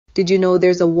Did you know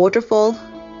there's a waterfall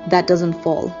that doesn't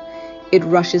fall? It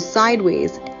rushes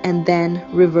sideways and then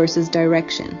reverses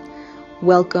direction.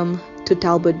 Welcome to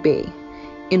Talbot Bay,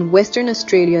 in Western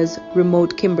Australia's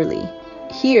remote Kimberley.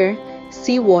 Here,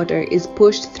 seawater is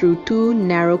pushed through two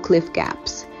narrow cliff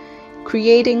gaps,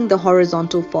 creating the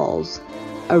horizontal falls,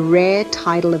 a rare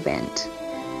tidal event.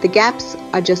 The gaps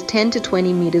are just 10 to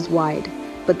 20 meters wide,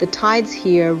 but the tides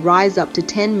here rise up to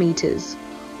 10 meters,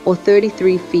 or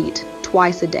 33 feet,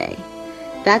 twice a day.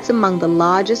 That's among the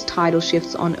largest tidal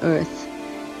shifts on Earth.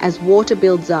 As water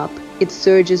builds up, it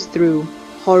surges through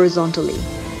horizontally,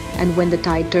 and when the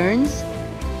tide turns,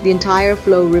 the entire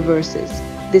flow reverses.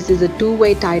 This is a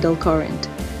two-way tidal current,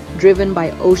 driven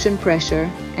by ocean pressure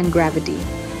and gravity.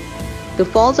 The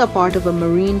falls are part of a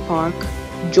marine park,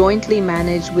 jointly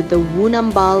managed with the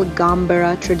Woonambal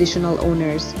Gambara traditional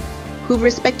owners, who've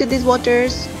respected these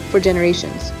waters for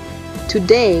generations.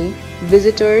 Today,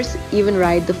 visitors even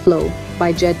ride the flow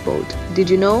by jet boat. Did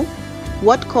you know?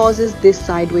 What causes this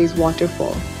sideways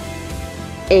waterfall?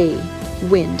 A.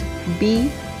 Wind.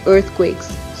 B. Earthquakes.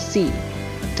 C.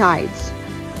 Tides.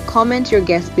 Comment your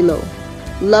guess below.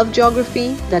 Love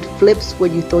geography that flips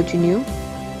what you thought you knew?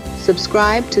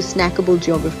 Subscribe to Snackable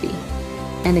Geography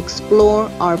and explore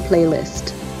our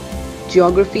playlist.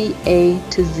 Geography A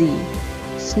to Z.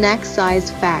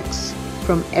 Snack-sized facts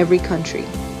from every country.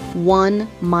 One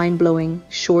mind-blowing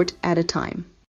short at a time.